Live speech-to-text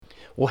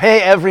Well,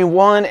 hey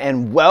everyone,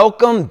 and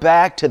welcome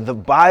back to the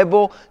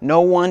Bible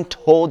No One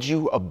Told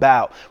You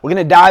About. We're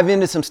going to dive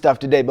into some stuff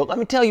today, but let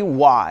me tell you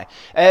why.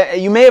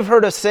 You may have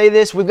heard us say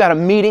this. We've got a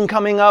meeting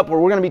coming up where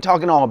we're going to be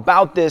talking all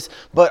about this,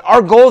 but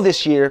our goal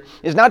this year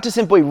is not to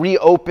simply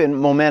reopen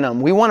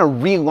Momentum. We want to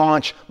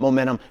relaunch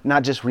Momentum,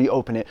 not just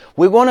reopen it.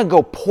 We want to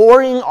go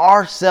pouring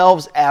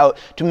ourselves out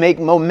to make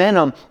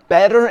Momentum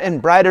better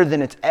and brighter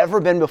than it's ever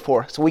been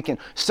before, so we can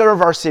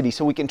serve our city,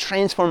 so we can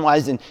transform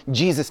lives in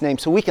Jesus' name,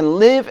 so we can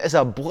live as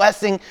a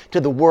blessing to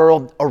the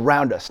world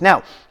around us.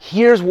 Now,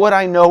 here's what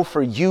I know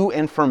for you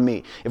and for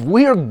me. If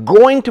we are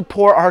going to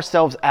pour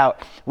ourselves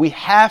out, we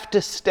have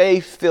to stay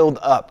filled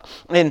up.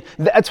 And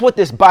that's what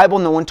this Bible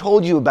No One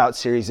Told You About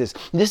series is.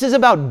 This is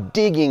about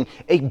digging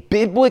a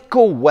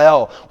biblical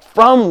well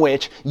from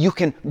which you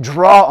can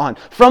draw on,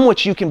 from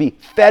which you can be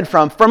fed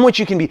from which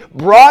you can be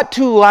brought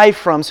to life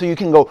from, so you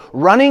can go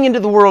running into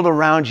the world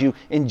around you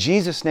in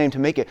Jesus' name to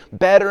make it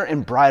better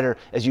and brighter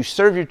as you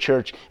serve your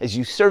church, as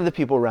you serve the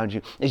people around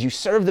you, as you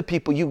serve the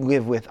people you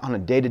live with on a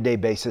day-to-day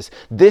basis.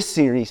 This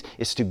series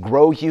is to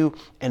grow you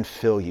and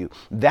fill you.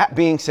 That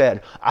being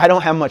said, I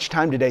don't have much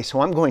time today,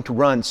 so I'm going to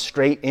run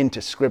straight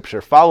into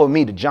Scripture. Follow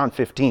me to John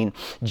 15.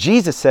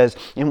 Jesus says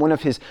in one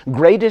of his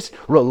greatest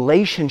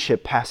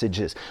relationship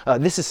passages,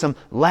 this is some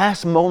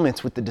last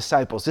moments with the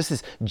disciples. This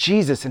is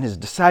Jesus and his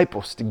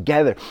disciples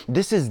together.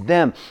 This is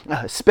them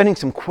spending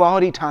some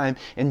quality time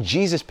and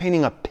Jesus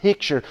painting a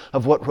picture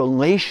of what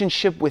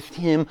relationship with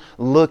him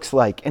looks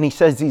like. And he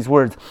says these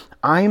words,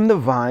 "I am the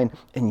vine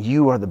and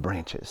you are the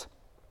branches.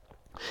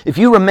 If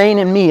you remain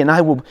in me and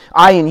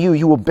I in you,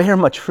 you will bear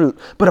much fruit.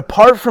 But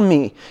apart from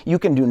me, you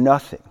can do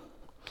nothing.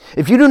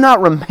 If you do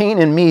not remain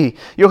in me,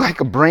 you're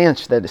like a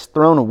branch that is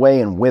thrown away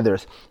and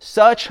withers.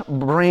 Such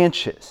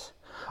branches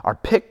are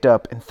picked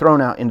up and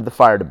thrown out into the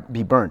fire to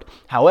be burned.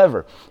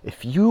 However,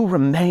 if you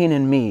remain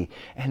in me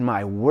and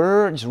my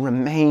words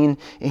remain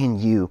in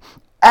you,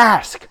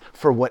 ask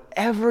for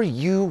whatever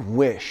you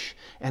wish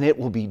and it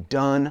will be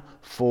done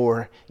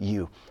for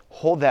you."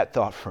 Hold that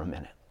thought for a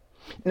minute.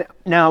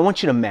 Now, I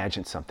want you to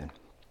imagine something.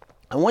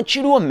 I want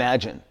you to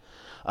imagine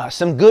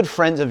some good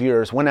friends of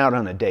yours went out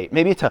on a date.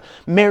 Maybe it's a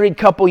married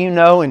couple you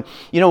know, and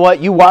you know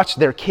what? You watched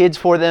their kids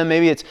for them.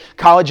 Maybe it's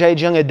college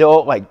age young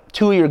adult, like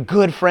two of your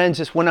good friends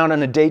just went out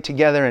on a date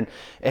together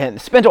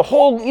and spent a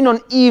whole,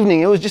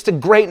 evening. It was just a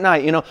great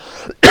night,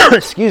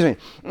 excuse me.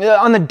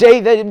 On the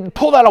date, they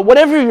pulled out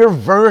whatever your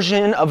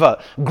version of a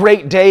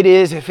great date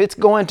is. If it's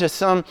going to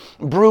some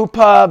brew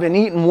pub and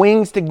eating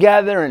wings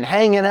together and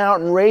hanging out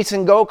and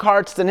racing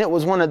go-karts, then it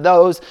was one of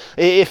those.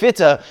 If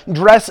it's a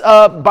dress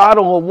up,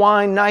 bottle of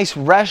wine, nice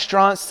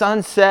restaurant,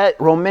 sunset,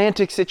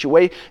 romantic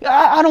situation,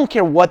 I don't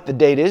care what the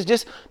date is.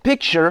 Just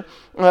picture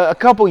a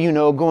couple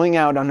going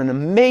out on an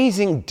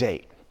amazing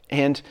date.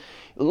 And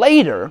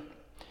later,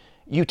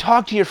 you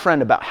talk to your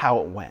friend about how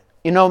it went.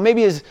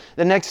 Maybe it's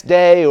the next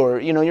day, or,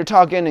 you're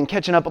talking and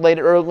catching up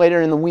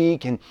later in the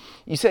week, and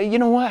you say, "You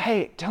know what?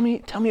 Hey, tell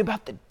me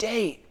about the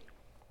date."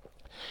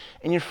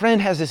 And your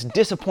friend has this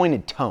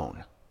disappointed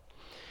tone.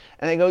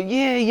 And they go,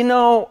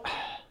 "Yeah,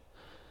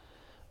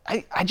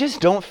 I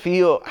just don't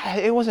feel,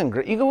 it wasn't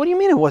great." You go, "What do you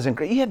mean it wasn't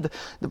great? You had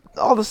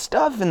all the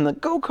stuff and the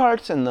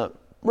go-karts and the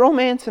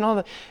romance and all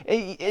the,"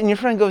 and your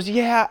friend goes,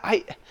 "Yeah,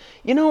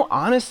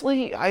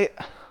 honestly, I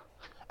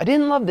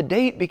didn't love the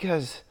date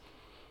because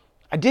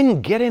I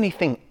didn't get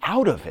anything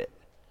out of it."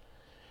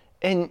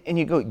 And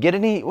you go,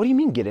 "What do you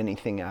mean get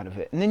anything out of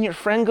it?" And then your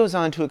friend goes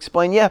on to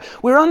explain, "Yeah,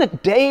 we were on a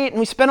date and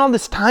we spent all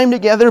this time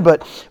together,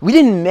 but we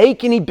didn't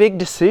make any big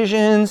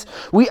decisions.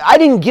 I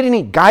didn't get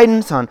any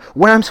guidance on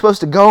where I'm supposed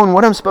to go and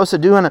what I'm supposed to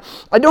do. And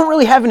I don't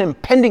really have an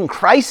impending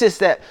crisis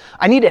that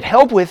I needed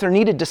help with or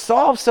needed to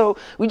solve. So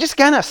we just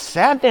kind of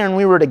sat there and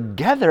we were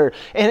together."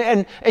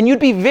 And you'd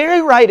be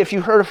very right if you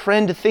heard a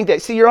friend to think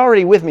that. See, you're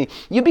already with me.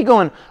 You'd be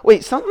going,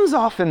 "Wait, something's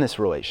off in this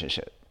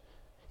relationship."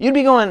 You'd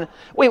be going,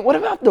 "Wait, what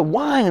about the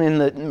wine and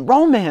the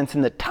romance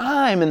and the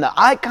time and the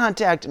eye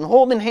contact and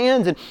holding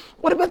hands? And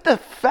what about the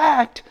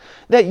fact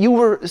that you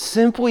were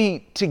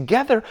simply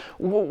together?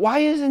 Why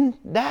isn't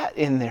that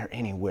in there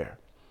anywhere?"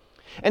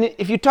 And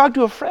if you talk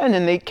to a friend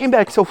and they came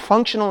back so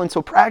functional and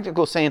so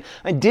practical saying,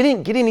 "I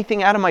didn't get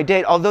anything out of my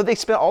date," although they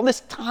spent all this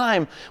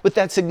time with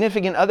that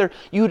significant other,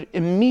 you'd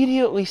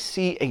immediately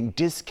see a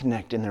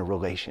disconnect in their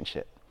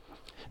relationship.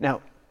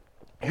 Now,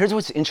 here's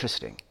what's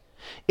interesting.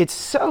 It's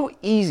so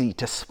easy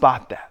to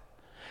spot that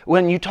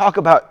when you talk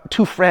about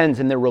two friends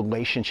and their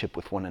relationship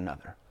with one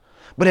another.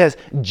 But as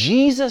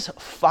Jesus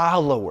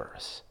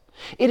followers,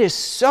 it is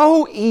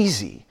so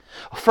easy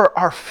for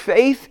our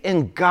faith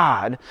in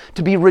God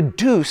to be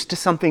reduced to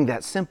something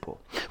that simple.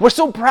 We're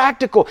so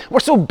practical. We're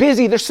so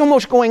busy. There's so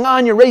much going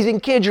on. You're raising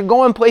kids. You're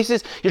going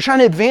places. You're trying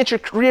to advance your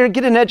career,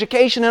 get an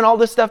education and all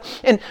this stuff.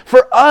 And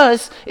for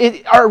us,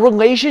 our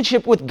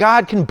relationship with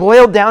God can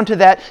boil down to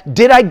that.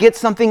 Did I get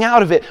something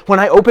out of it? When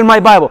I opened my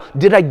Bible,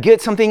 did I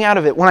get something out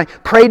of it? When I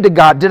prayed to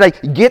God, did I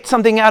get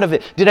something out of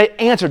it? Did I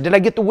answer? Did I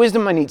get the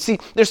wisdom I need? See,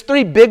 there's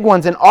three big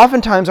ones. And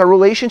oftentimes our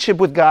relationship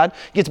with God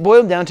gets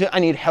boiled down to, I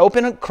need help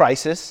in a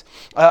crisis.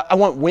 this. I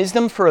want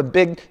wisdom for a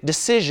big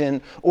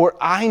decision, or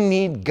I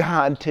need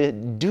God to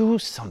do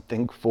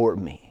something for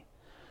me.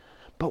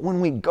 But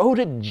when we go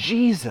to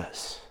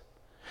Jesus,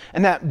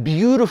 and that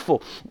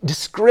beautiful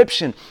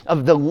description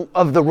of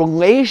the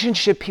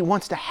relationship he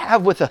wants to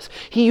have with us,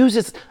 he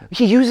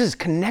uses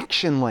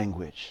connection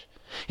language.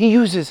 He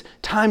uses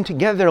time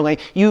together.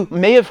 Like you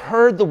may have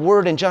heard the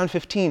word in John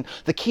 15.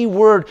 The key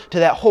word to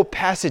that whole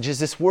passage is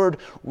this word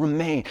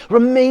remain.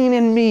 Remain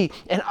in me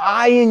and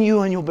I in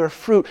you and you'll bear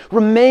fruit.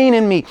 Remain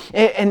in me.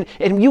 And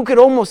you could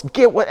almost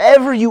get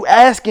whatever you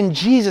ask in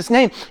Jesus'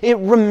 name.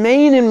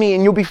 Remain in me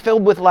and you'll be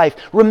filled with life.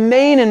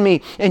 Remain in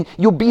me and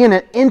you'll be in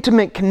an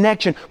intimate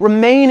connection.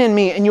 Remain in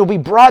me and you'll be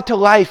brought to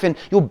life and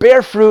you'll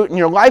bear fruit and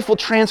your life will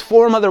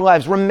transform other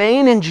lives.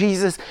 Remain in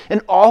Jesus and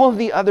all of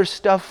the other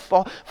stuff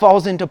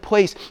falls into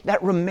place.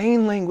 That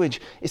remain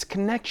language is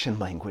connection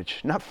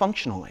language, not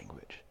functional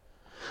language.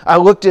 I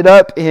looked it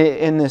up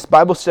in this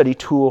Bible study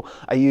tool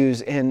I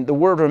use, and the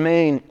word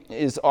remain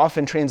is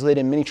often translated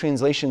in many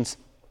translations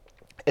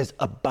as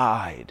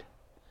abide,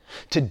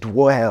 to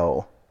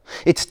dwell.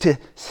 It's to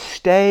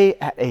stay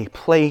at a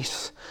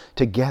place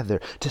together,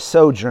 to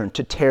sojourn,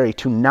 to tarry,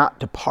 to not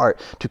depart,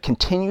 to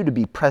continue to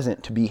be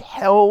present, to be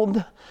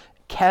held,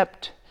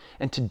 kept,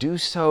 and to do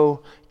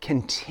so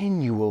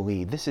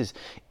continually. This is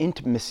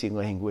intimacy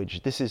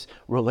language. This is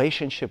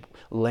relationship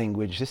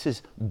language. This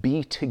is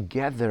be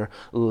together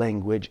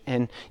language.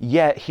 And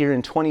yet here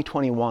in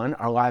 2021,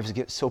 our lives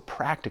get so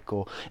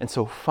practical and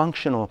so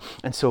functional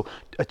and so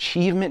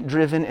achievement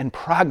driven and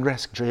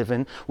progress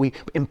driven. We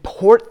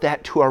import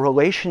that to our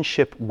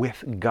relationship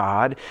with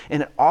God,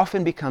 and it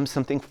often becomes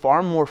something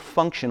far more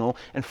functional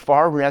and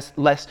far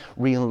less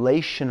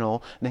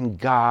relational than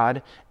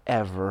God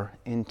ever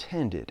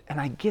intended. And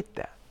I get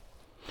that.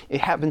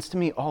 It happens to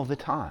me all the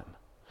time.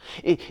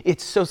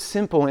 It's so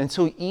simple and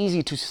so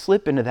easy to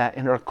slip into that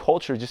in our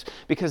culture just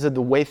because of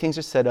the way things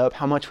are set up,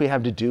 how much we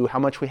have to do, how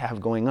much we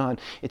have going on.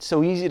 It's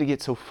so easy to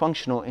get so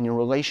functional in your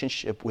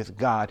relationship with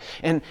God.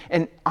 And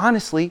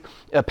honestly,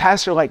 a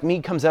pastor like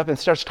me comes up and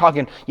starts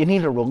talking, you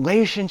need a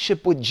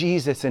relationship with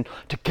Jesus and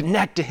to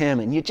connect to him,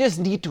 and you just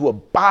need to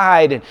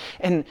abide.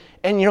 And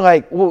you're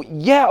like, well,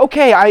 yeah,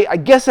 okay, I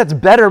guess that's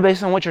better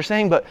based on what you're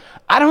saying, but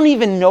I don't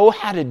even know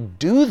how to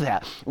do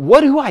that.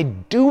 What do I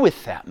do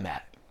with that,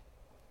 Matt?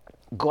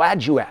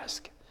 Glad you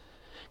ask,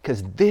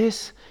 because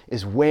this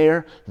is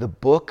where the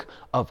book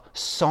of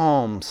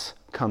Psalms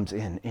comes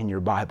in your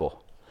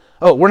Bible.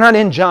 Oh, we're not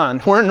in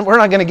John. We're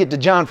not going to get to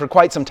John for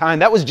quite some time.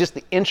 That was just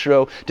the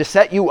intro to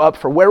set you up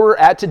for where we're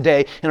at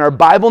today in our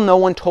Bible No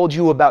One Told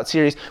You About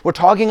series. We're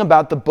talking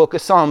about the book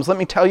of Psalms. Let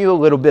me tell you a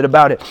little bit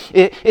about it.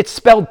 It's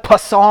spelled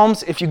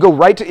Psalms. If you go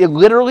right to it,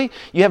 literally,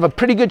 you have a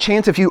pretty good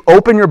chance if you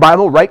open your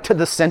Bible right to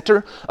the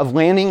center of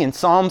landing in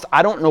Psalms.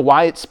 I don't know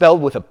why it's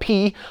spelled with a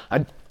P.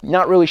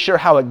 Not really sure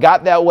how it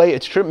got that way.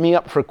 It's tripped me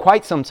up for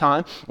quite some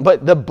time.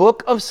 But the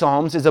book of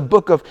Psalms is a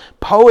book of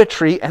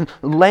poetry and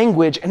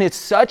language, and it's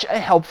such a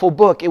helpful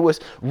book. It was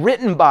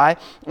written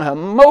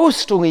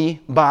mostly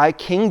by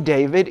King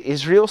David,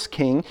 Israel's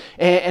king,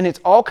 and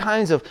it's all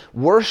kinds of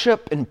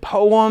worship and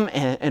poem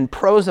and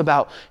prose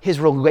about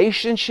his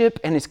relationship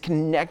and his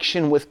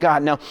connection with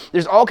God. Now,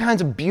 there's all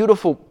kinds of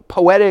beautiful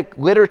poetic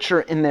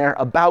literature in there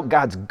about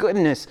God's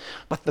goodness.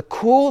 But the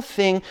cool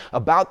thing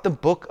about the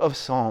book of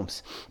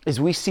Psalms is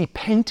we see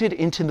painted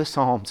into the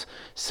Psalms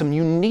some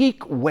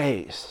unique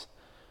ways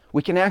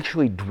we can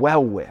actually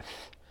dwell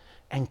with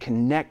and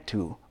connect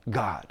to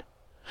God.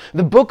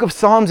 The book of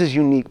Psalms is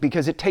unique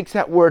because it takes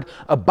that word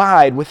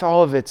abide with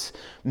all of its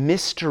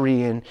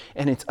mystery and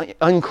its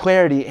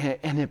unclarity,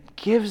 and it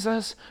gives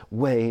us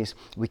ways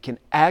we can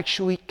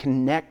actually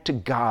connect to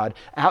God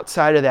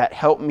outside of that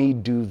help me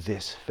do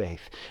this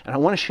faith. And I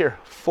want to share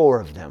 4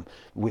 of them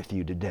with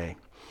you today.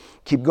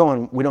 Keep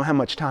going. We don't have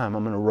much time.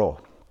 I'm going to roll.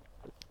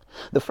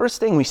 The first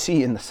thing we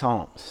see in the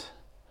Psalms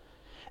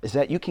is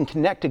that you can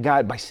connect to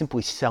God by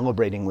simply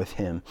celebrating with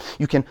Him.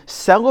 You can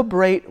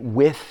celebrate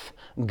with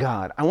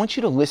God. I want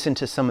you to listen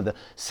to some of the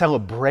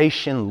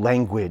celebration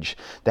language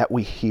that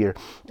we hear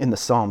in the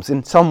Psalms.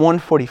 In Psalm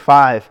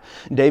 145,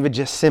 David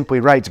just simply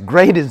writes,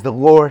 "Great is the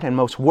Lord and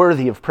most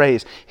worthy of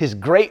praise. His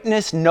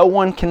greatness no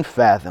one can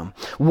fathom.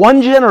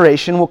 One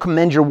generation will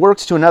commend your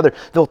works to another.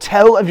 They'll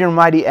tell of your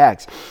mighty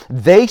acts.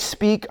 They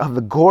speak of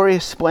the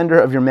glorious splendor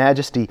of your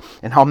majesty,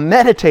 and I'll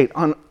meditate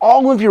on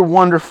all of your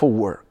wonderful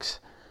works.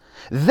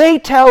 They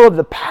tell of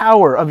the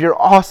power of your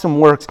awesome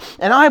works,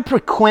 and I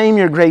proclaim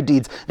your great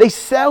deeds. They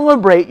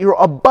celebrate your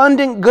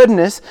abundant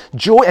goodness,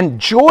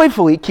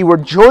 joyfully,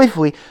 keyword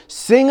joyfully,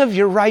 sing of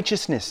your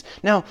righteousness."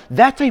 Now,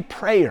 that's a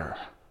prayer.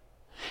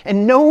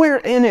 And nowhere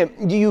in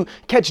it do you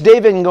catch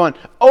David and going,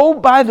 "Oh,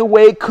 by the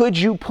way, could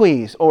you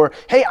please?" Or,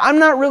 "Hey, I'm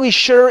not really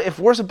sure if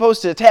we're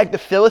supposed to attack the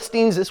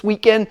Philistines this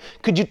weekend.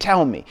 Could you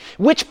tell me?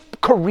 Which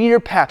career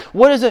path?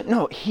 What is it?"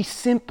 No, he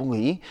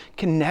simply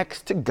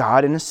connects to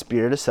God in a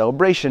spirit of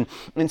celebration.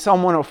 In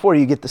Psalm 104,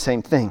 you get the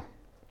same thing.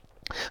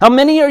 How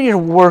many are your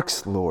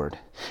works, Lord?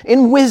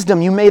 In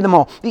wisdom you made them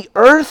all. The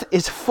earth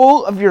is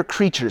full of your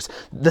creatures.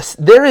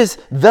 There is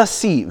the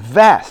sea,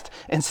 vast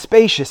and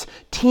spacious,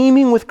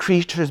 teeming with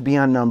creatures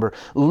beyond number,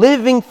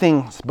 living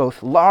things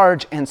both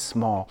large and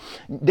small.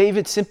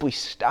 David simply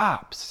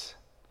stops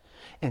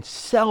and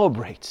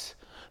celebrates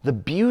the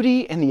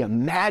beauty and the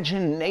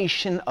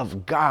imagination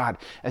of God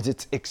as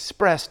it's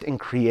expressed in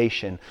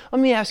creation.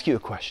 Let me ask you a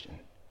question.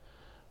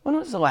 When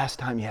was the last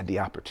time you had the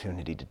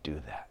opportunity to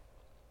do that?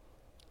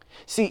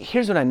 See,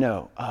 here's what I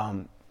know.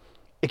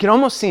 It can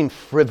almost seem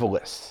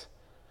frivolous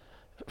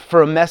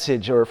for a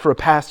message or for a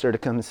pastor to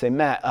come and say,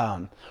 Matt,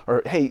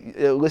 or hey,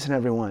 listen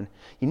everyone,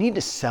 you need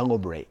to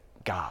celebrate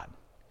God.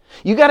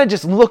 You got to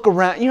just look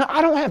around.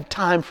 I don't have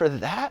time for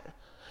that.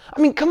 I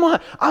mean, come on.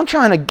 I'm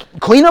trying to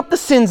clean up the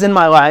sins in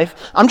my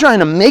life. I'm trying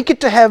to make it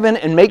to heaven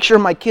and make sure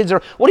my kids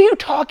are... What are you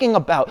talking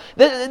about?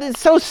 It's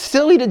so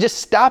silly to just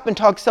stop and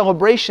talk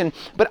celebration,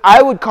 but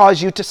I would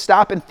cause you to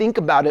stop and think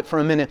about it for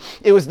a minute.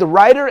 It was the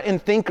writer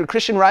and thinker,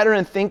 Christian writer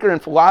and thinker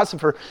and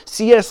philosopher,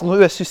 C.S.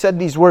 Lewis, who said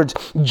these words: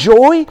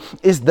 "Joy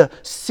is the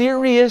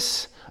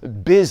serious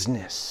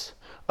business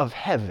of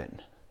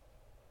heaven."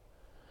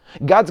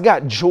 God's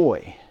got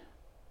joy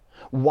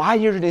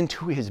wired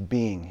into his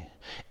being,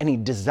 and he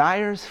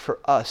desires for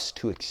us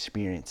to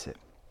experience it.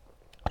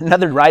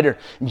 Another writer,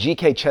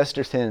 G.K.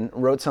 Chesterton,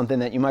 wrote something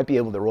that you might be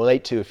able to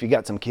relate to if you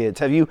got some kids.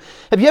 Have you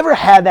ever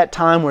had that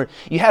time where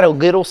you had a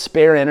little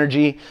spare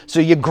energy, so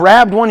you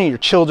grabbed one of your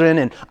children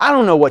and I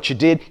don't know what you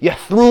did, you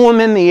threw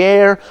them in the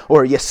air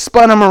or you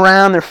spun them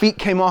around, their feet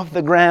came off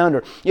the ground,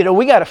 or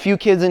we got a few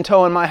kids in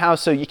tow in my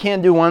house, so you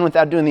can't do one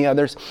without doing the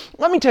others.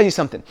 Let me tell you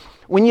something.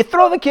 When you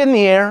throw the kid in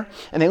the air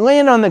and they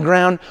land on the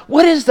ground,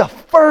 what is the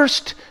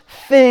first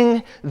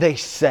thing they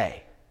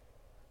say?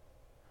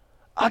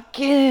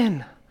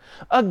 Again.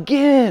 I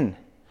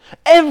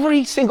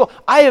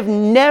have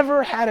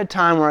never had a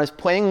time where I was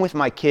playing with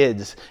my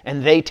kids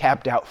and they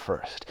tapped out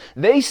first.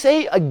 They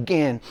say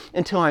again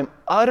until I'm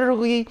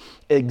utterly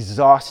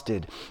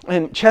exhausted.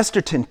 And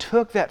Chesterton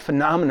took that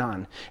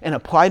phenomenon and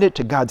applied it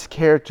to God's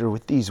character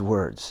with these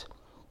words.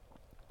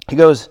 He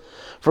goes,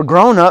 "For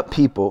grown-up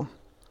people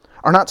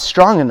are not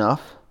strong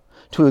enough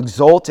to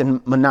exult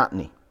in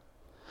monotony.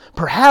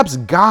 Perhaps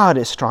God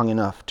is strong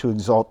enough to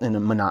exult in a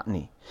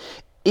monotony.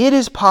 It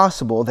is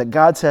possible that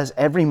God says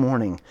every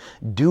morning,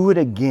 'Do it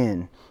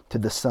again' to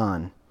the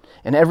sun,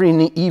 and every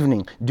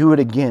evening, 'Do it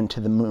again' to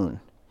the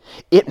moon.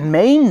 It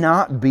may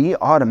not be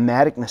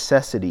automatic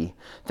necessity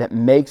that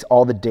makes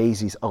all the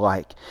daisies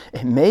alike.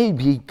 It may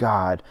be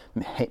God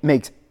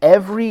makes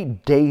every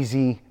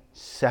daisy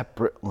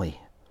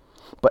separately,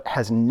 but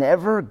has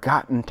never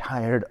gotten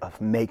tired of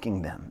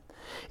making them.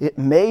 It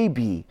may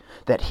be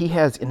that he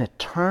has an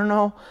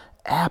eternal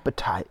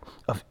appetite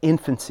of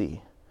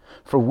infancy,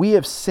 for we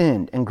have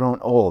sinned and grown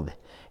old,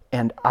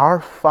 and our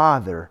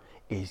Father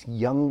is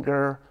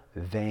younger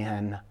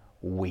than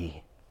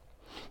we."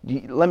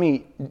 Let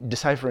me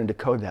decipher and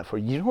decode that for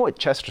you. You know what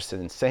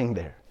Chesterton is saying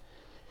there?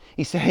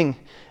 He's saying,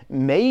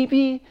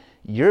 maybe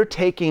you're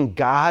taking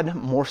God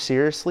more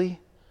seriously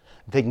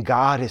than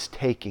God is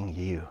taking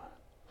you.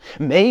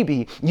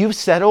 Maybe you've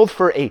settled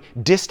for a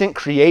distant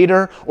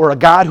creator or a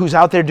God who's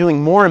out there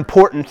doing more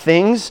important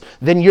things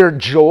than your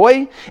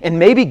joy. And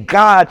maybe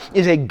God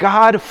is a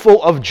God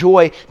full of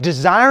joy,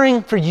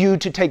 desiring for you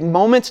to take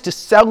moments to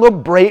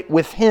celebrate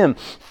with him.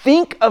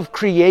 Think of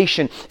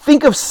creation.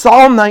 Think of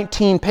Psalm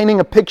 19 painting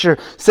a picture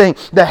saying,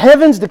 "The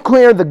heavens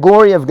declare the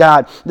glory of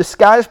God. The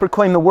skies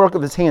proclaim the work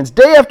of his hands.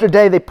 Day after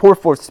day they pour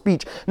forth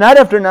speech. Night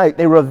after night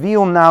they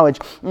reveal knowledge.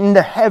 In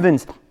the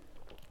heavens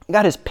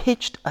God has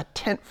pitched a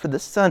tent for the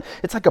sun.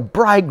 It's like a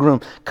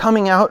bridegroom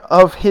coming out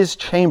of his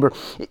chamber,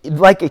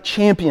 like a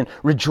champion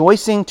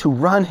rejoicing to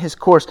run his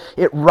course.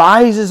 It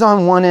rises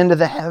on one end of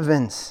the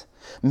heavens,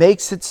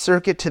 makes its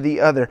circuit to the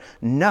other.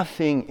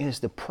 Nothing is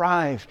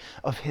deprived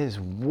of his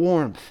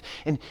warmth."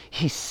 And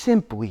he's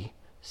simply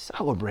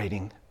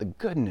celebrating the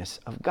goodness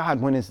of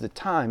God. When is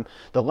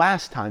the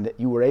last time that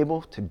you were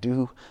able to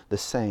do the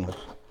same?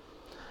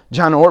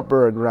 John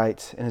Ortberg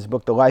writes in his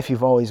book, The Life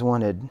You've Always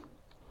Wanted,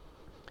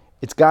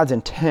 it's God's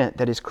intent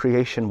that his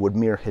creation would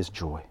mirror his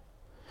joy.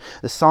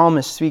 The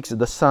psalmist speaks of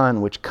the sun,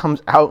 which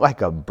comes out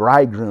like a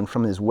bridegroom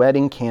from his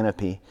wedding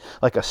canopy,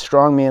 like a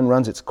strong man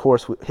runs his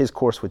course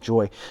with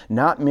joy,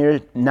 not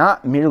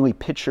merely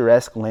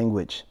picturesque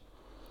language.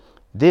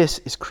 This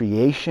is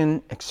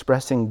creation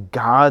expressing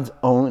God's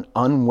own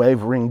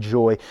unwavering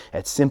joy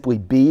at simply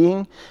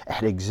being,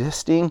 at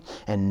existing,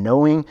 and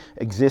knowing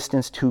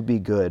existence to be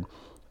good.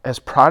 As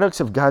products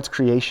of God's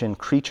creation,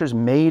 creatures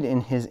made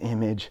in his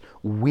image,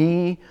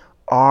 we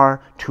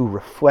are to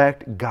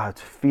reflect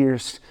God's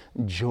fierce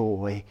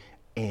joy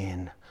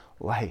in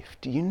life.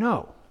 Do you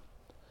know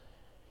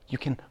you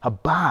can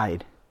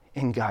abide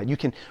in God? You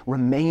can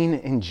remain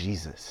in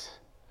Jesus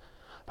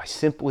by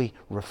simply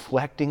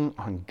reflecting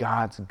on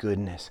God's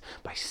goodness,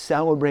 by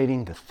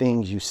celebrating the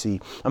things you see.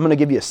 I'm going to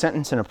give you a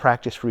sentence and a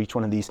practice for each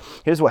one of these.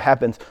 Here's what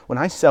happens. When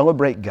I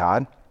celebrate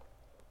God,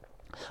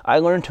 I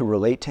learn to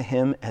relate to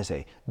him as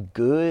a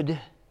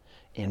good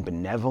and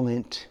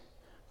benevolent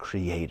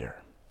creator.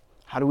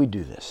 How do we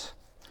do this?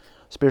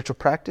 Spiritual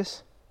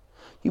practice,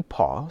 you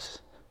pause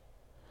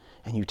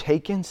and you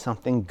take in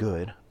something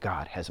good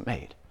God has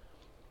made.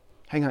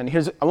 Hang on,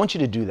 I want you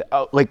to do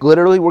that. Like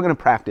literally, we're going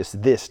to practice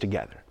this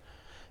together.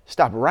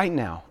 Stop right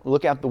now.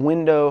 Look out the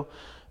window.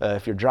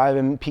 If you're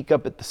driving, peek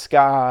up at the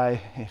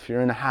sky. If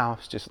you're in a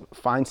house, just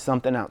find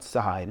something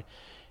outside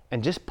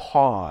and just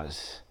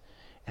pause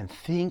and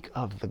think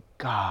of the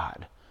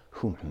God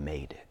who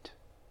made it.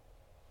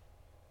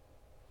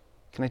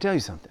 Can I tell you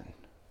something?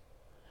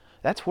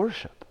 That's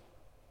worship.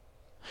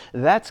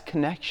 That's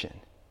connection.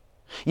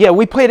 Yeah,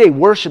 we played a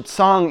worship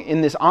song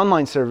in this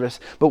online service,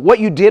 but what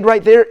you did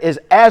right there is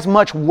as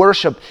much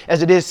worship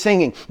as it is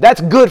singing. That's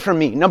good for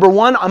me. Number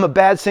one, I'm a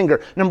bad singer.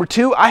 Number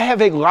two, I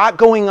have a lot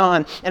going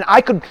on, and I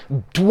could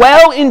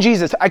dwell in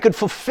Jesus. I could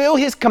fulfill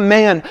his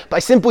command by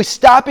simply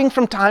stopping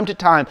from time to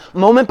time,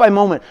 moment by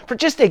moment, for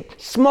just a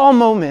small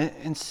moment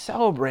and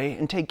celebrate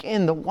and take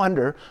in the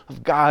wonder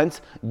of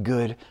God's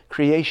good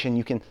creation.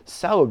 You can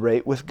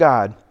celebrate with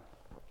God.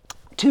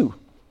 Two,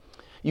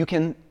 you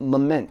can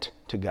lament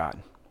to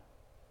God.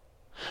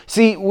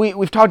 See,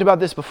 we've talked about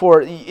this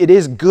before. It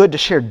is good to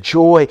share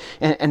joy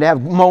and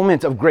have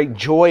moments of great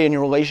joy in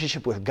your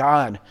relationship with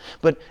God.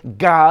 But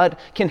God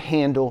can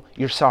handle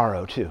your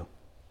sorrow too.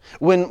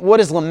 What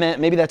is lament?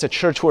 Maybe that's a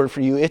church word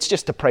for you. It's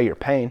just to pray your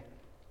pain.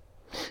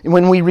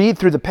 When we read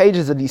through the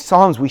pages of these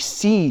Psalms, we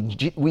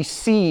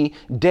see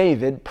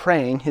David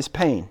praying his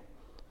pain.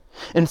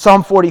 In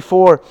Psalm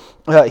 44,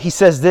 he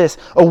says this,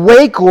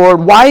 "Awake, Lord,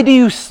 why do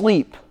you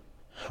sleep?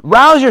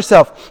 Rouse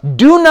yourself.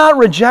 Do not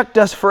reject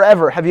us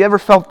forever." Have you ever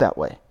felt that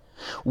way?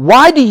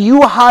 Why do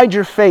you hide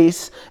your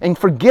face and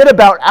forget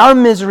about our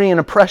misery and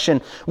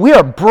oppression? We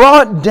are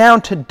brought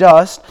down to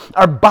dust.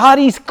 Our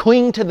bodies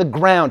cling to the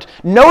ground.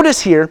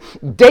 Notice here,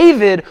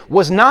 David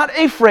was not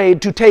afraid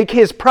to take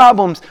his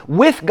problems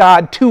with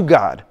God to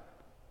God.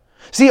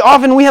 See,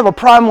 often we have a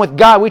problem with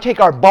God. We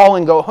take our ball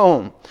and go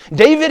home.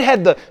 David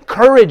had the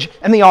courage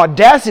and the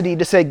audacity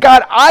to say,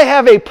 "God, I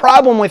have a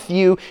problem with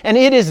you, and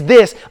it is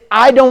this.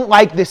 I don't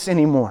like this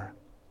anymore."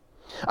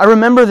 I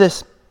remember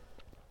this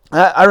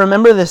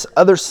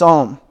other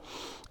psalm,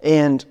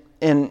 and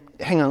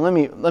hang on,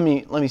 let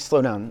me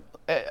slow down.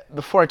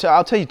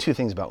 I'll tell you two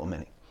things about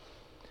lamenting.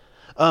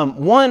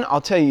 One, I'll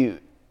tell you,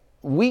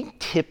 we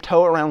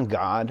tiptoe around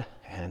God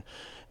and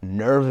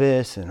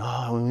nervous and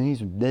he's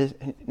this.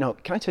 No,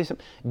 can I tell you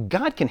something?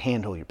 God can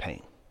handle your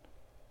pain.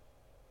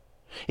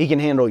 He can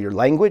handle your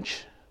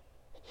language.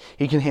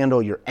 He can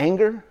handle your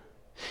anger.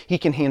 He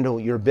can handle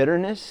your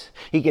bitterness.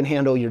 He can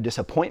handle your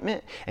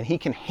disappointment. And he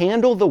can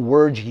handle the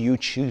words you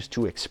choose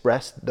to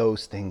express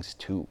those things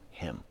to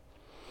him.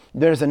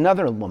 There's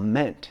another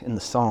lament in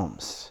the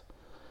Psalms,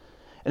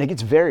 and it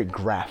gets very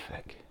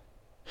graphic.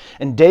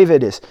 And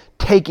David is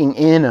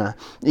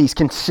he's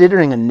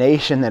considering a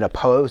nation that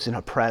opposed and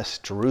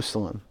oppressed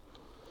Jerusalem.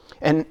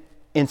 And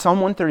in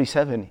Psalm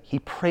 137, he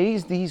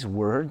prays these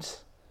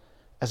words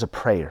as a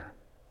prayer.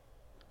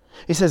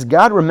 He says,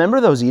 "God,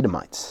 remember those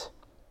Edomites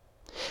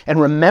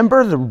and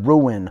remember the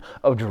ruin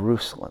of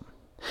Jerusalem.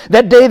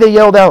 That day they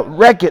yelled out,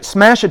 'Wreck it,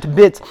 smash it to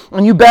bits,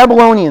 and you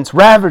Babylonians,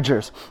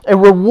 ravagers, a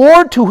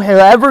reward to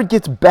whoever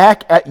gets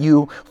back at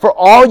you for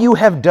all you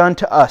have done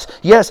to us.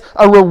 Yes,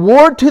 a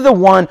reward to the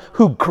one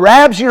who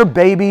grabs your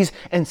babies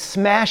and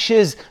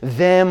smashes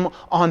them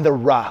on the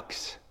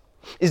rocks.'"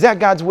 Is that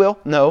God's will?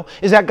 No.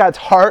 Is that God's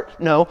heart?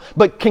 No.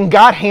 But can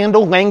God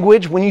handle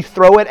language when you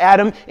throw it at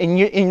him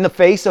in the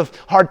face of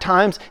hard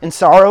times and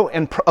sorrow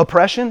and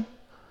oppression?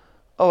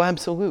 Oh,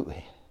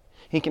 absolutely.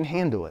 He can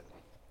handle it.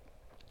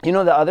 You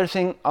know the other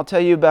thing I'll tell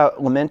you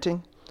about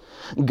lamenting?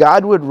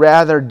 God would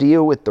rather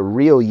deal with the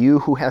real you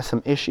who has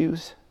some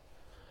issues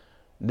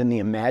than the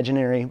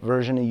imaginary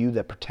version of you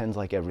that pretends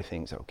like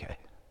everything's okay.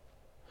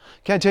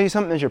 Can I tell you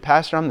something? As your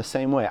pastor, I'm the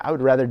same way. I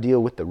would rather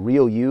deal with the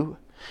real you,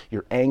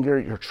 your anger,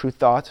 your true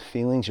thoughts,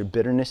 feelings, your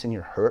bitterness, and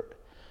your hurt,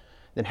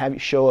 than have you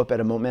show up at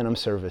a Momentum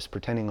service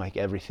pretending like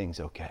everything's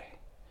okay.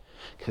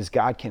 Because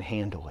God can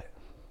handle it.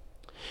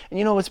 And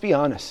you know, let's be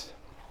honest.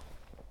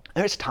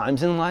 There's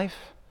times in life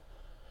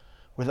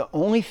where the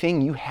only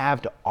thing you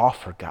have to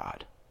offer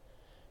God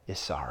is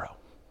sorrow.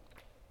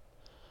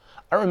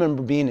 I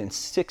remember being in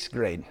 6th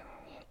grade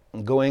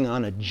and going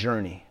on a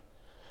journey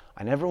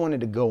I never wanted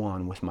to go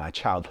on with my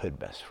childhood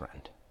best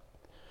friend.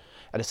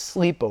 At a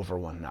sleepover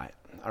one night,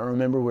 I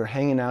remember we were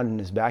hanging out in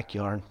his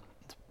backyard.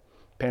 His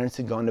parents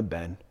had gone to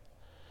bed,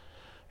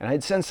 and I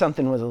had sensed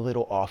something was a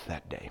little off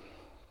that day.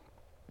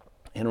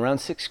 And around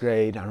 6th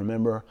grade, I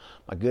remember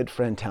my good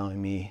friend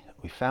telling me,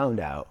 we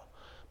found out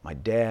my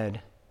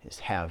dad is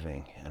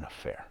having an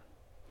affair.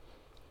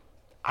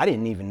 I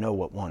didn't even know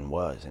what one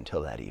was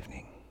until that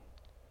evening.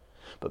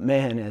 But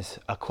man, as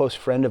a close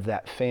friend of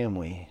that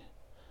family,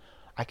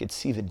 I could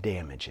see the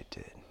damage it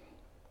did.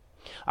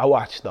 I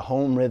watched the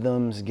home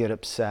rhythms get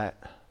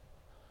upset.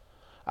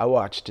 I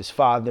watched his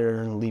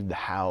father leave the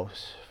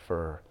house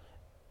for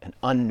an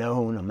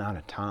unknown amount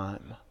of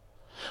time.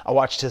 I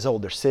watched his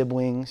older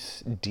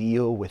siblings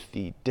deal with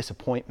the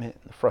disappointment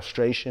and the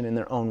frustration in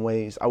their own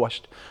ways. I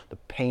watched the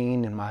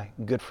pain in my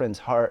good friend's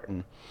heart.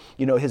 And,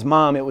 his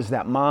mom, it was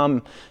that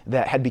mom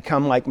that had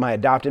become like my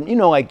adopted,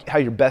 like how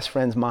your best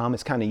friend's mom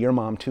is kind of your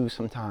mom too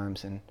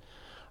sometimes. And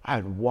I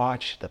would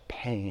watch the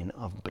pain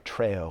of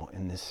betrayal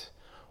in this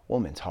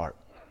woman's heart.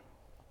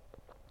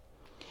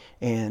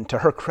 And to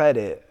her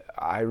credit,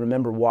 I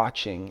remember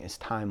watching as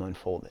time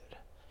unfolded.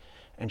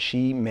 And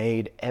she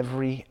made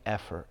every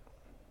effort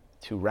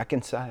to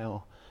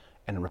reconcile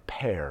and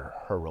repair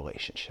her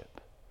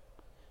relationship.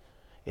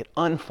 It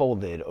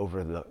unfolded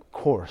over the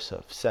course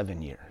of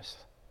 7 years.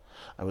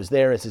 I was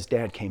there as his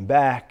dad came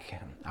back,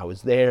 and I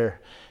was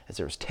there as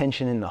there was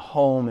tension in the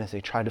home as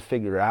they tried to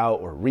figure out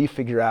or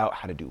refigure out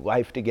how to do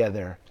life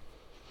together.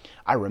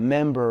 I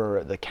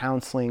remember the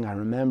counseling. I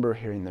remember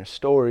hearing their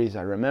stories.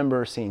 I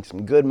remember seeing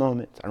some good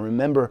moments. I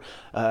remember,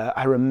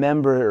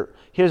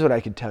 here's what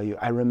I could tell you.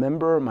 I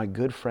remember my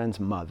good friend's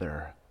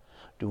mother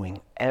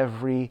doing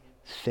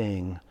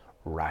everything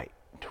right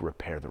to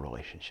repair the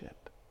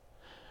relationship.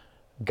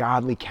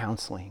 Godly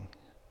counseling,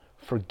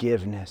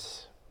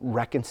 forgiveness,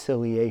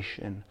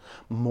 reconciliation,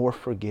 more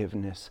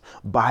forgiveness,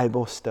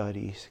 Bible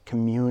studies,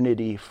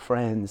 community,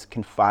 friends,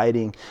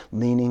 confiding,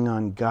 leaning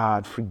on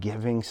God,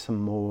 forgiving some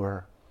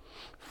more.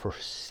 For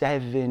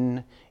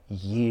 7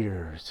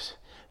 years,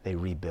 they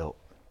rebuilt,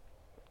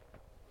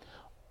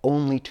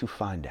 only to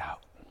find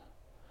out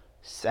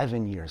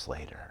 7 years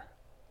later,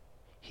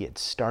 he had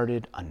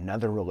started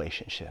another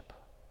relationship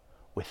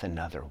with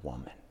another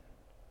woman.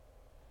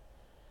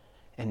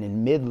 And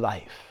in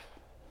midlife,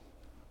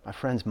 my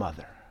friend's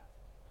mother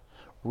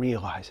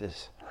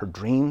realizes her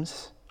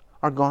dreams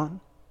are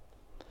gone.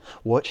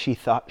 What she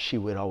thought she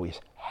would always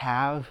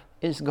have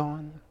is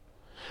gone.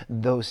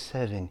 Those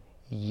 7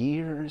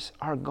 years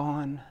are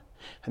gone,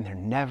 and they're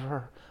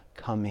never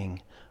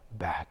coming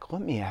back.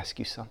 Let me ask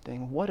you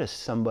something. What does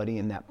somebody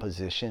in that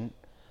position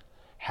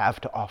have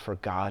to offer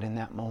God in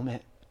that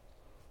moment?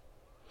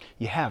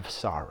 You have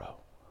sorrow.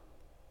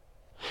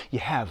 You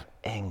have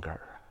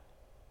anger.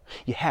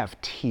 You have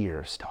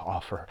tears to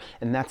offer,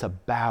 and that's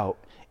about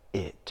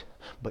it.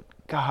 But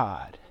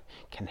God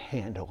can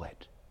handle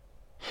it.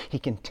 He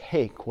can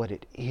take what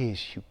it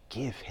is you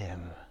give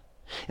him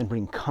and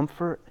bring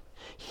comfort,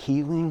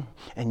 healing,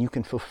 and you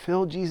can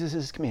fulfill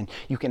Jesus' command.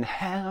 You can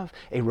have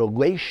a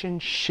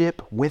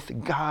relationship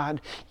with God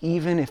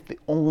even if the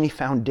only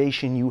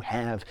foundation you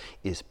have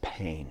is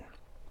pain.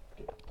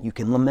 You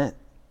can lament.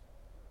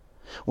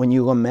 When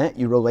you lament,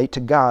 you relate to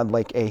God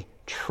like a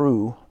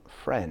true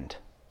friend.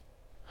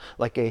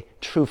 Like a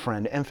true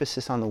friend.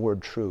 Emphasis on the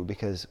word true,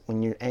 because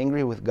when you're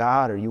angry with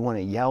God or you want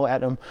to yell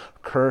at him,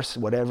 curse,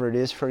 whatever it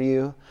is for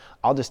you,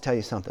 I'll just tell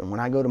you something. When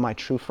I go to my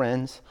true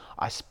friends,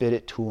 I spit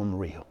it to them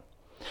real.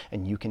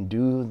 And you can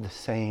do the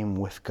same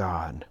with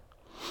God.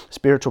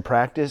 Spiritual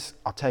practice,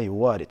 I'll tell you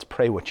what, it's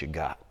pray what you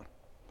got.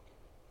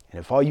 And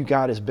if all you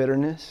got is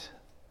bitterness,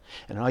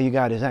 and all you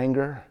got is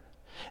anger,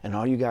 and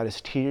all you got is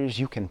tears,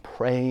 you can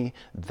pray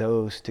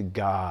those to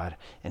God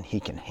and he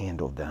can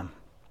handle them.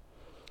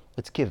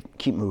 Let's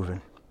keep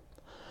moving.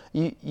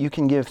 You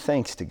can give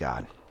thanks to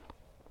God.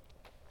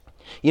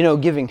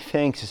 Giving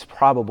thanks is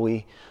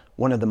probably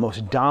one of the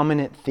most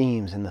dominant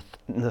themes in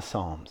the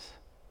Psalms.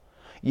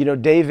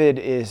 David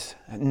is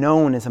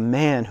known as a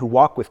man who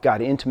walked with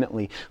God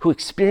intimately, who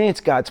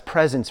experienced God's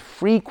presence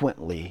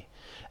frequently.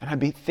 And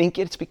I think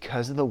it's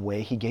because of the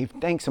way he gave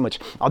thanks so much.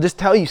 I'll just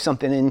tell you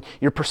something. In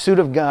your pursuit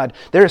of God,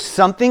 there is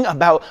something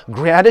about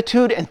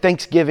gratitude and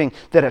thanksgiving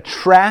that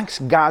attracts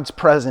God's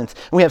presence.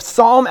 And we have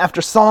psalm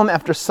after psalm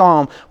after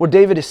psalm where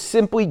David is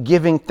simply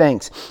giving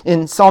thanks.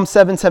 In Psalm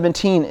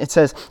 7:17, it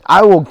says,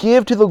 I will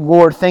give to the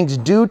Lord thanks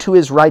due to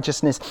his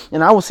righteousness,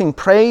 and I will sing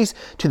praise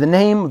to the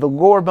name of the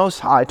Lord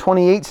Most High.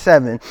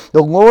 28:7,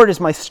 the Lord is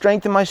my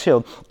strength and my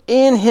shield.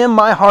 In him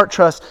my heart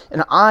trusts,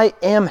 and I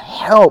am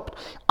helped.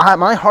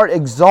 My heart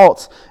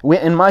exalts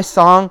in my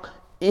song.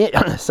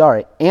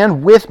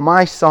 And with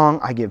my song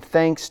I give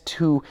thanks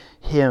to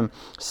him.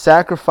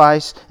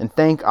 Sacrifice and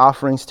thank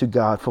offerings to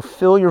God.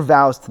 Fulfill your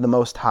vows to the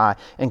Most High,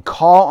 and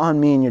call on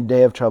me in your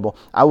day of trouble.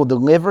 I will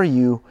deliver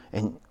you,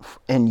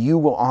 and you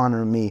will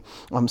honor me.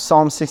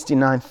 Psalm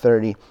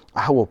 69:30.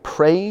 I will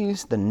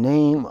praise the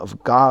name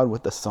of God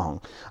with a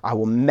song. I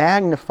will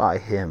magnify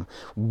him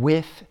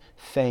with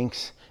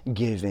thanksgiving.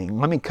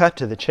 Let me cut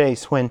to the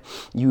chase. When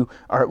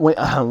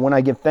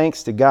I give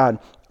thanks to God,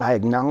 I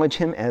acknowledge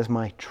him as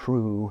my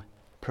true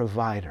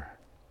provider.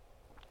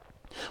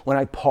 When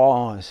I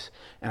pause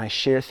and I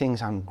share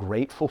things I'm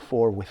grateful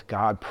for with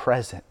God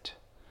present,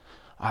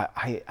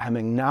 I'm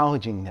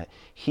acknowledging that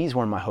he's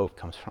where my hope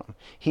comes from.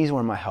 He's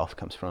where my health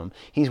comes from.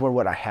 He's where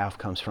what I have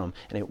comes from.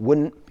 And it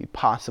wouldn't be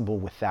possible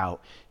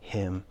without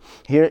him.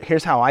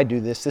 Here's how I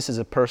do this. This is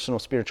a personal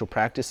spiritual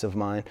practice of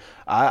mine.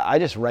 I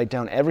just write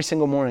down every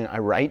single morning. I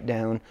write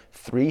down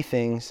 3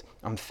 things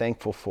I'm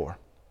thankful for.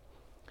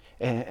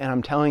 And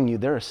I'm telling you,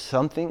 there is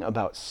something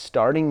about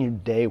starting your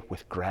day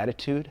with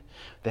gratitude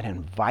that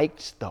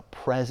invites the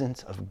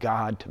presence of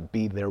God to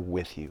be there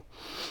with you.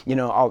 You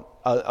know,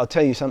 I'll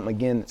tell you something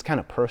again that's kind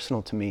of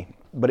personal to me,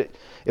 but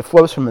it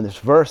flows from this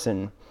verse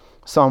in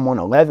Psalm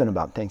 111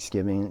 about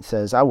Thanksgiving. It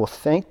says, I will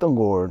thank the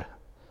Lord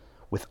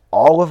with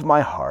all of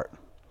my heart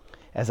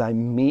as I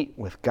meet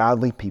with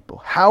godly people.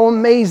 How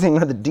amazing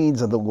are the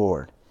deeds of the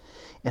Lord,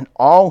 and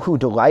all who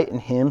delight in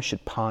him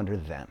should ponder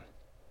them.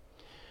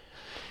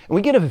 And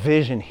we get a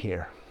vision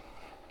here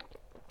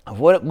of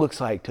what it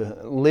looks like to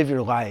live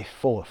your life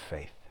full of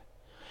faith.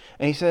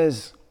 And he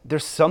says,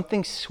 there's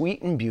something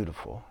sweet and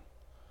beautiful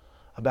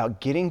about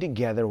getting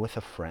together with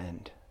a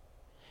friend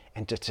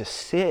and to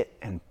sit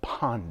and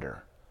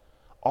ponder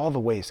all the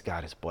ways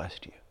God has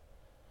blessed you.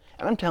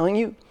 And I'm telling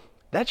you,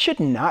 that should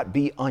not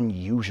be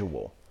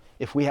unusual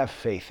if we have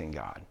faith in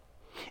God.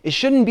 It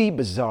shouldn't be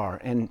bizarre.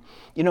 And,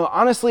 you know,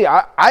 honestly,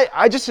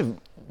 I just have,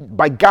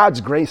 by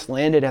God's grace,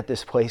 landed at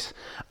this place.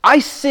 I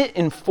sit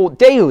in full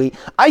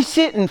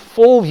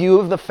view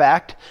of the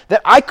fact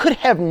that I could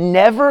have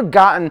never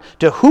gotten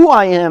to who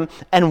I am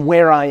and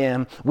where I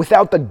am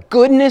without the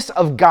goodness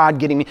of God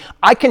getting me.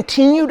 I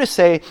continue to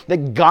say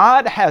that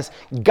God has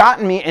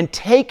gotten me and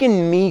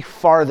taken me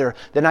farther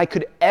than I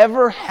could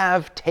ever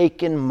have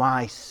taken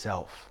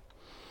myself.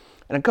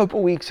 And a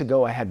couple weeks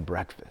ago, I had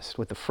breakfast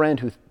with a friend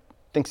who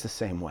thinks the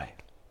same way.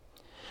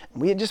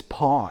 We had just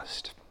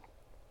paused.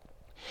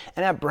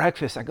 And at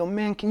breakfast, I go,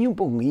 man, can you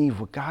believe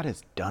what God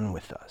has done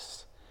with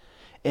us?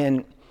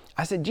 And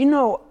I said, do you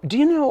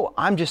know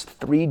I'm just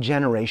 3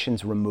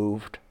 generations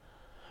removed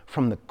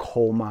from the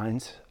coal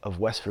mines of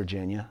West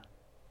Virginia?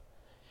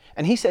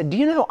 And he said, do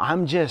you know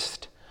I'm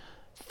just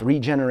 3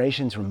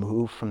 generations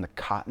removed from the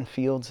cotton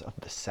fields of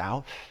the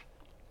South?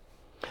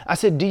 I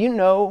said, do you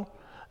know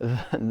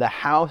the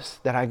house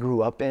that I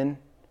grew up in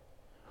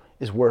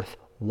is worth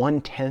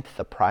 1/10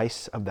 the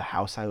price of the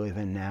house I live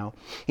in now?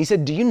 He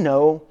said, do you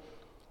know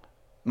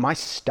my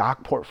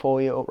stock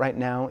portfolio right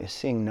now is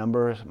seeing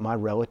numbers my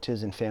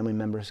relatives and family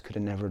members could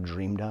have never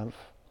dreamed of?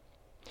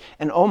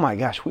 And oh my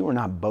gosh, we were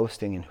not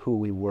boasting in who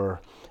we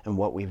were and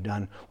what we've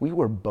done. We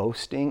were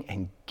boasting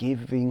and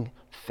giving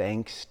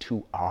thanks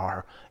to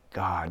our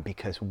God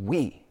because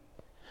we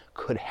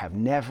could have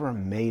never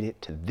made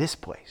it to this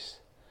place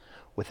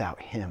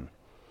without him.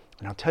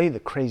 And I'll tell you the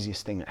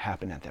craziest thing that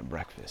happened at that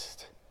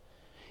breakfast.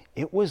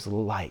 It was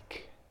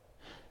like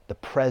the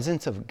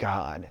presence of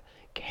God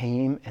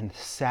came and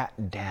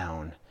sat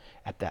down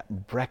at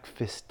that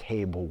breakfast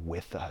table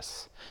with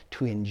us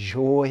to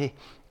enjoy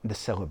the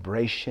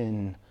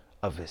celebration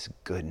of his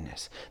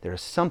goodness. There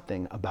is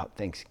something about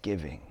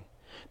Thanksgiving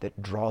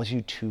that draws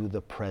you to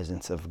the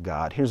presence of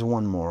God. Here's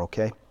one more,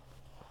 okay?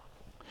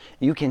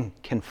 You can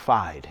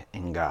confide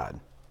in God.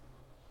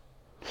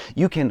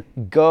 You can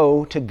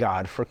go to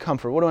God for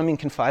comfort. What do I mean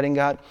confide in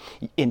God?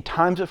 In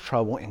times of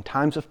trouble, in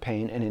times of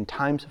pain, and in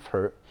times of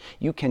hurt,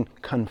 you can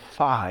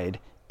confide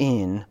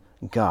in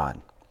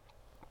God.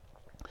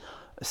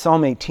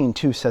 Psalm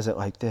 18:2 says it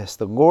like this: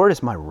 the Lord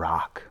is my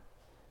rock.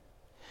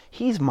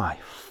 He's my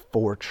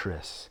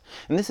fortress.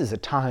 And this is a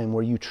time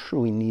where you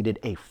truly needed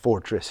a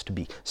fortress to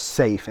be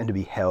safe and to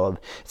be held.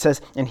 It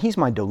says, and he's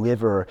my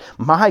deliverer.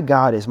 My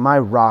God is my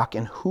rock,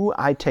 in who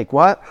I take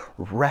what?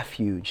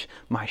 Refuge,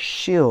 my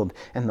shield,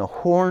 and the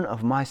horn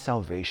of my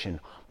salvation,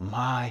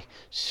 my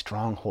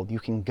stronghold. You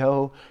can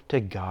go to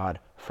God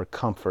for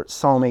comfort.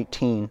 Psalm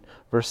 18,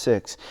 verse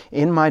 6.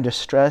 In my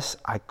distress,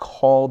 I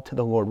called to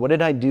the Lord. What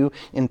did I do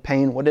in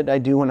pain? What did I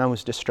do when I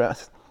was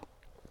distressed?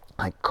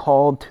 I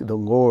called to the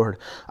Lord.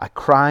 I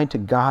cried to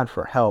God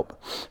for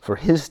help. From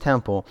his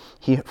temple,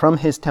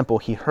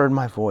 he heard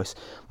my voice.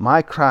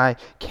 My cry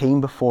came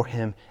before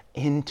him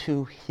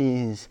into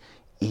his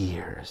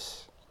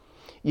ears.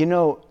 You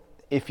know,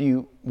 if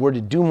you were to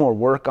do more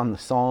work on the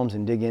Psalms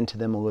and dig into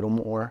them a little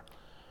more,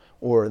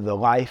 or the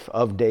life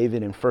of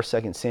David in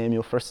 1st, 2nd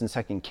Samuel, 1st and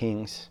 2nd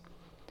Kings,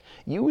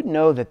 you would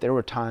know that there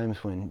were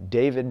times when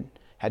David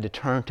had to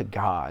turn to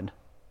God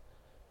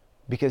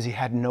because he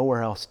had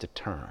nowhere else to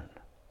turn.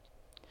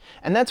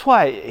 And that's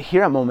why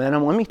here at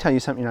Momentum, let me tell you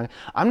something.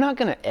 I'm not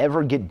going to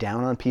ever get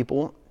down on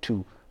people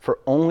for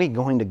only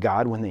going to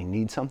God when they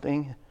need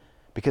something,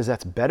 because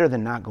that's better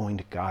than not going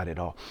to God at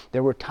all.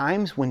 There were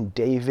times when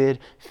David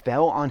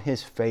fell on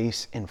his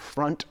face in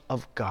front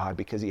of God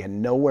because he had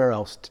nowhere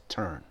else to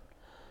turn.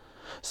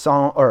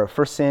 1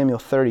 Samuel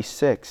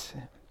 36,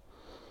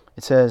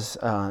 it says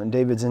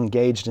David's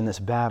engaged in this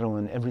battle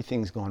and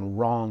everything's gone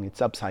wrong.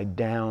 It's upside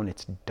down.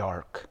 It's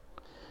dark.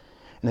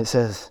 And it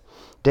says,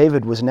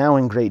 David was now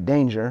in great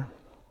danger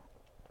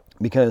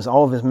because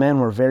all of his men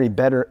were very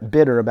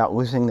bitter about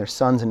losing their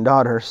sons and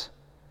daughters,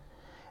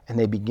 and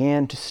they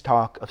began to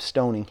talk of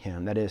stoning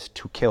him, that is,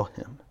 to kill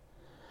him.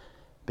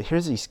 But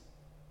here's these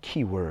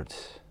key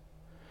words.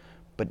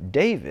 But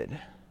David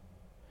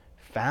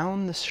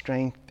found the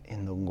strength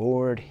in the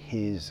Lord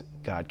his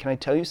God. Can I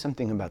tell you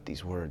something about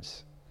these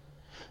words?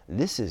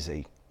 This is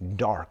a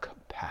dark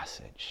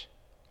passage.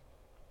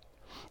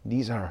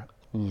 These are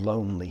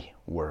lonely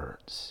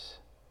words.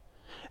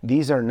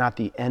 These are not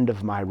the end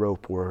of my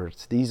rope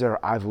words. These are,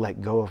 I've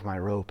let go of my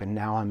rope and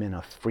now I'm in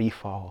a free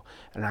fall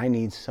and I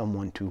need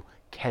someone to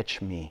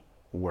catch me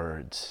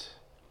words.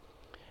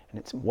 And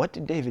it's, what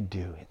did David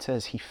do? It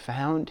says he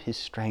found his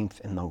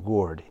strength in the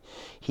Lord.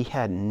 He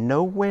had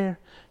nowhere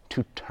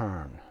to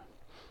turn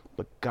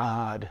but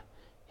God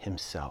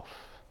himself.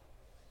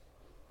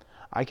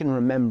 I can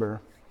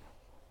remember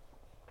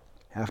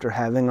after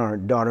having our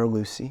daughter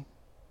Lucy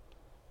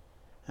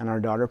and our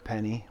daughter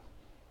Penny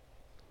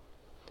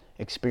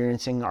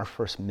experiencing our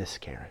first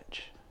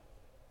miscarriage.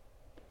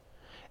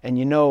 And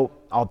you know,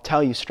 I'll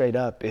tell you straight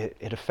up,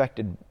 it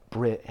affected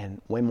Britt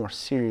in way more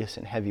serious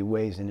and heavy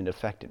ways than it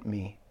affected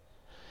me.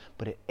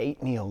 But it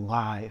ate me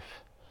alive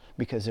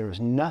because there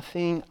was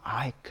nothing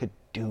I could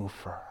do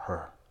for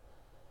her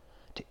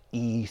to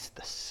ease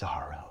the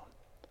sorrow.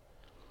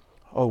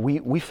 Oh,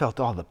 we felt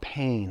all the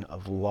pain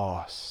of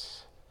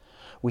loss.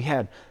 We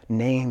had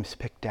names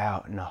picked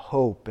out and a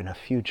hope and a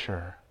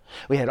future.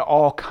 We had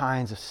all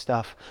kinds of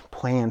stuff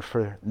planned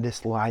for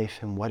this life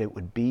and what it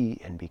would be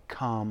and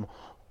become,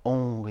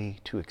 only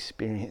to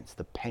experience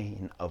the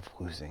pain of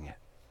losing it.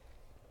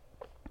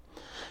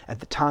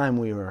 At the time,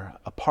 we were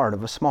a part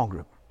of a small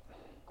group.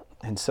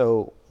 And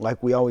so,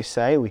 like we always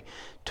say, we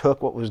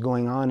took what was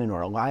going on in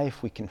our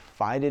life, we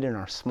confided in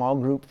our small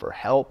group for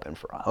help and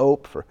for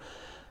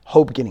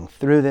hope getting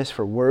through this,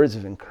 for words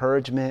of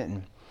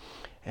encouragement.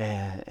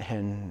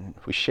 And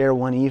we share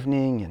one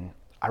evening, and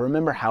I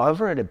remember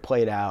however it had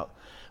played out.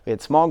 We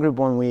had small group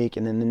one week,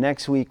 and then the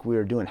next week we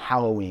were doing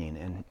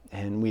Halloween,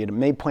 and we had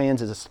made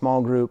plans as a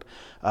small group.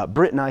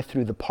 Britt and I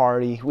threw the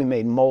party. We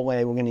made mole.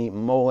 We're going to eat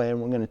mole,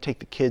 and we're going to take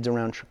the kids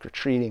around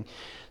trick-or-treating.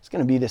 It's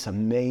going to be this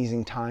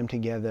amazing time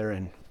together,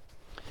 and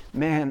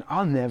man,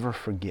 I'll never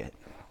forget.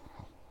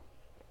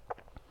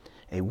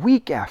 A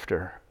week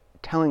after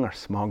telling our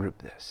small group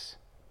this,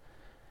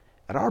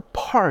 at our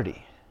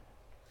party,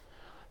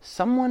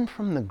 someone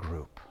from the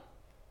group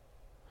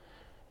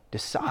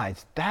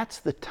decides that's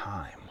the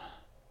time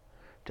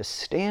to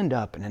stand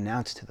up and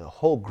announce to the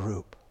whole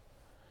group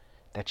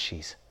that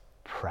she's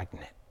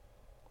pregnant.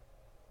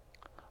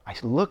 I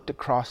looked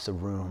across the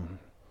room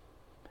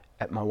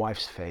at my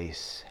wife's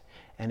face,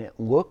 and it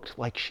looked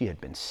like she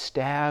had been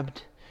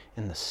stabbed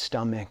in the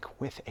stomach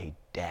with a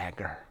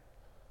dagger.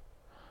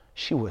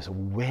 She was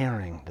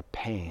wearing the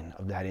pain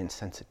of that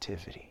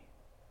insensitivity.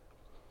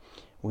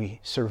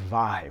 We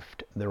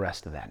survived the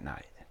rest of that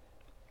night.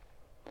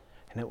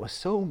 And it was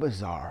so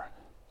bizarre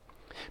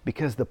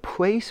because the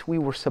place we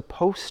were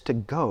supposed to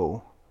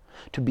go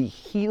to be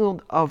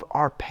healed of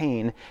our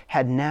pain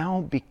had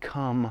now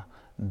become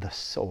the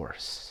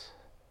source.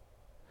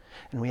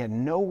 And we had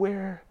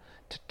nowhere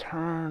to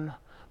turn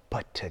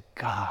but to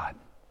God.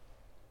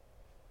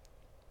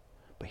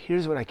 But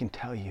here's what I can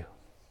tell you.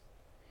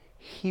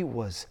 He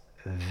was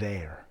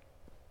there.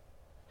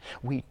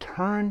 We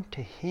turned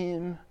to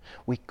him,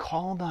 we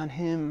called on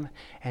him,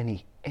 and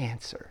he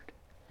answered.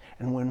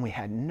 And when we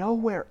had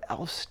nowhere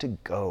else to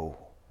go,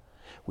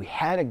 we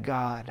had a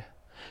God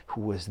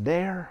who was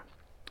there,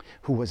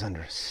 who was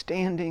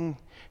understanding,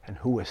 and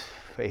who was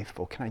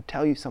faithful. Can I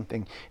tell you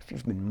something? If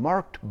you've been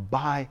marked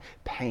by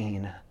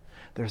pain,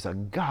 there's a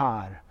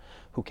God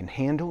who can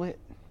handle it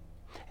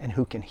and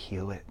who can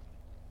heal it.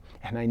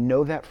 And I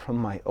know that from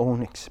my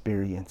own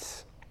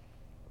experience.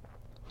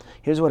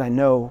 Here's what I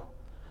know.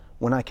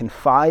 When I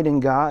confide in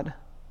God,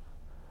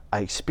 I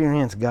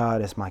experience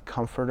God as my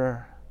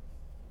comforter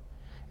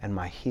and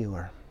my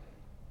healer.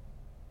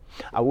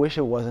 I wish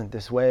it wasn't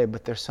this way,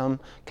 but there's some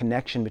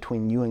connection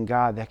between you and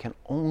God that can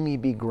only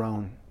be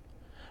grown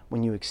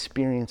when you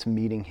experience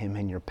meeting him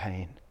in your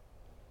pain.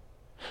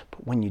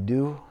 But when you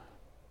do,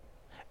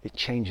 it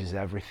changes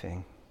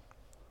everything.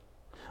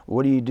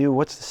 What do?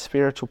 What's the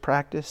spiritual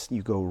practice?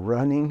 You go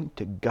running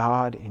to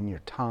God in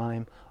your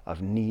time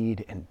of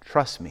need, and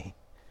trust me,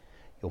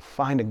 you'll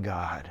find a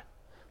God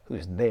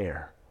who's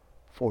there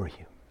for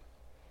you.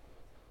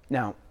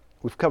 Now,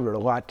 we've covered a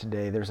lot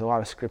today. There's a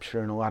lot of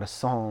scripture and a lot of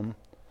psalm.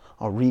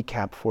 I'll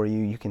recap for you.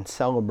 You can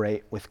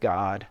celebrate with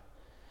God.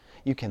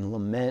 You can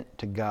lament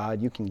to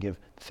God. You can give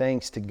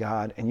thanks to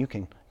God, and you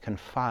can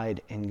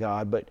confide in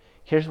God. But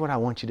here's what I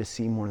want you to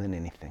see more than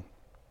anything.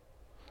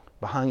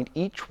 Behind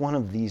each one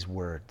of these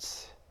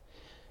words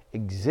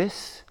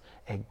exists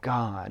a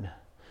God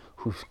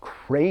who's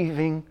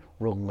craving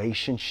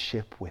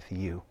relationship with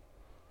you.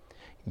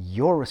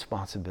 Your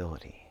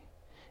responsibility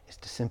is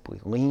to simply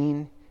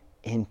lean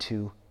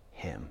into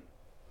him.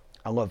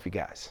 I love you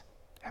guys.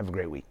 Have a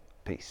great week.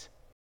 Peace.